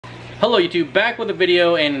Hello YouTube, back with a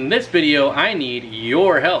video, and in this video I need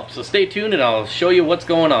your help. So stay tuned and I'll show you what's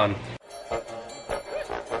going on.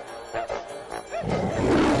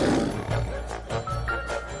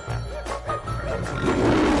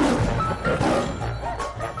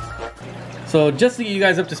 So just to get you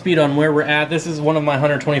guys up to speed on where we're at, this is one of my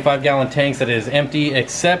 125 gallon tanks that is empty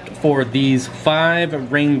except for these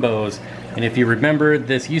 5 rainbows. And if you remember,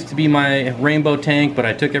 this used to be my rainbow tank, but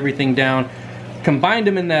I took everything down, combined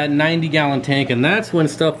them in that 90 gallon tank, and that's when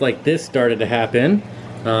stuff like this started to happen.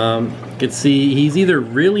 You can see he's either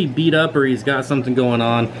really beat up or he's got something going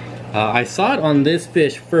on. I saw it on this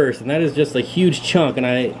fish first, and that is just a huge chunk, and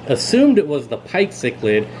I assumed it was the pike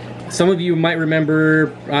cichlid. Some of you might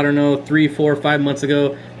remember, I don't know, 3, 4, 5 months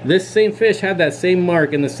ago, this same fish had that same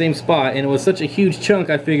mark in the same spot, and it was such a huge chunk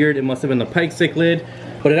I figured it must have been the pike cichlid.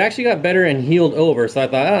 But it actually got better and healed over, so I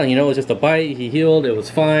thought, oh, you know, it was just a bite, he healed, it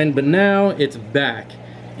was fine. But now it's back,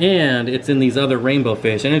 and it's in these other rainbow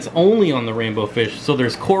fish, and it's only on the rainbow fish. So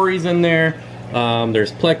there's cories in there,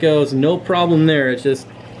 there's plecos, no problem there. It's just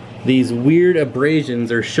these weird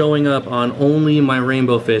abrasions are showing up on only my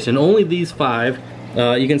rainbow fish, and only these 5.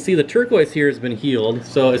 You can see the turquoise here has been healed.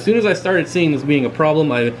 So as soon as I started seeing this being a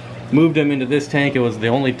problem, I moved them into this tank. It was the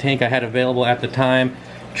only tank I had available at the time.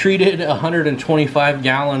 Treated 125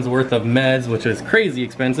 gallons worth of meds, which is crazy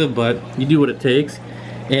expensive, but you do what it takes.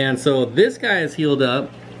 And so this guy is healed up.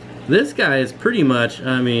 This guy is pretty much,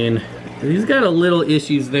 I mean, he's got a little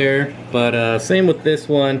issues there, but same with this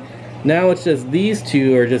one. Now it's just these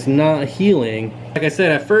 2 are just not healing. Like I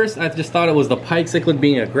said, at first I just thought it was the pike cichlid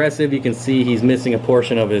being aggressive. You can see he's missing a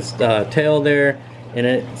portion of his tail there.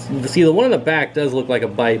 And see, the one in the back does look like a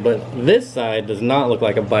bite, but this side does not look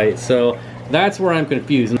like a bite. So that's where I'm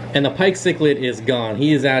confused. And the pike cichlid is gone.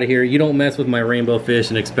 He is out of here. You don't mess with my rainbow fish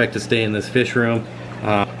and expect to stay in this fish room.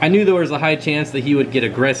 I knew there was a high chance that he would get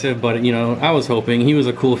aggressive, but you know, I was hoping. He was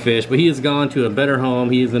a cool fish, but he has gone to a better home.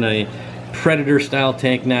 He's in a predator style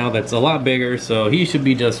tank now that's a lot bigger, so he should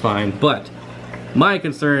be just fine. But my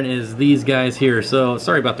concern is these guys here. So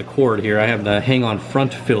sorry about the cord here. I have the hang on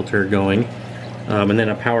front filter going, and then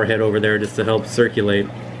a power head over there just to help circulate.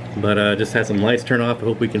 But just had some lights turn off. I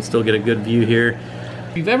hope we can still get a good view here.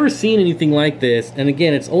 If you've ever seen anything like this, and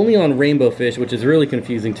again, it's only on rainbow fish, which is really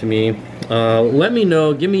confusing to me, let me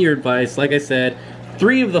know, give me your advice. Like I said,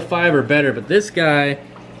 3 of the 5 are better, but this guy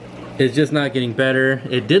is just not getting better.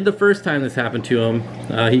 It did the first time this happened to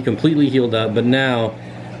him. He completely healed up, but now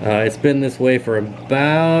it's been this way for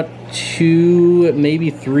about 2, maybe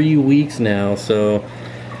 3 weeks now, so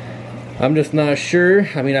I'm just not sure.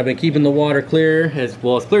 I mean, I've been keeping the water clear, as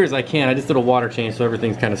clear as I can. I just did a water change, so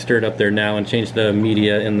everything's kind of stirred up there now, and changed the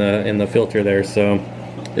media in the filter there, so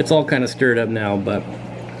it's all kind of stirred up now. But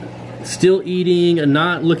still eating,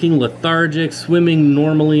 not looking lethargic, swimming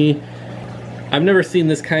normally. I've never seen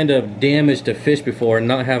this kind of damage to fish before and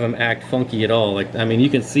not have them act funky at all. Like, I mean,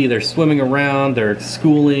 you can see they're swimming around, they're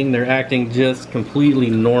schooling, they're acting just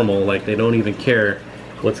completely normal, like they don't even care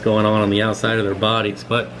what's going on the outside of their bodies.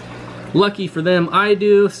 But lucky for them, I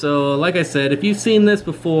do. So like I said, if you've seen this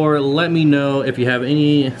before, let me know. If you have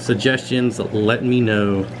any suggestions, let me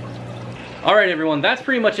know. Alright everyone, that's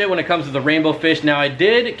pretty much it when it comes to the rainbow fish. Now I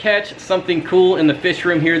did catch something cool in the fish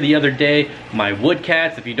room here the other day. My wood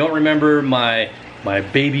cats. If you don't remember my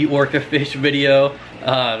baby orca fish video,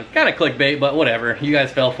 kind of clickbait, but whatever. You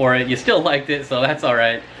guys fell for it. You still liked it, so that's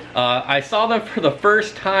alright. I saw them for the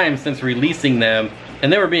first time since releasing them,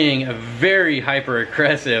 and they were being very hyper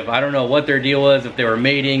aggressive. I don't know what their deal was, if they were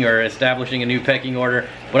mating or establishing a new pecking order,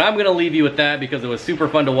 but I'm gonna leave you with that because it was super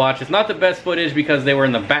fun to watch. It's not the best footage because they were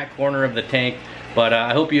in the back corner of the tank, but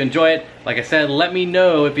I hope you enjoy it. Like I said, let me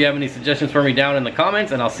know if you have any suggestions for me down in the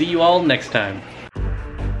comments, and I'll see you all next time.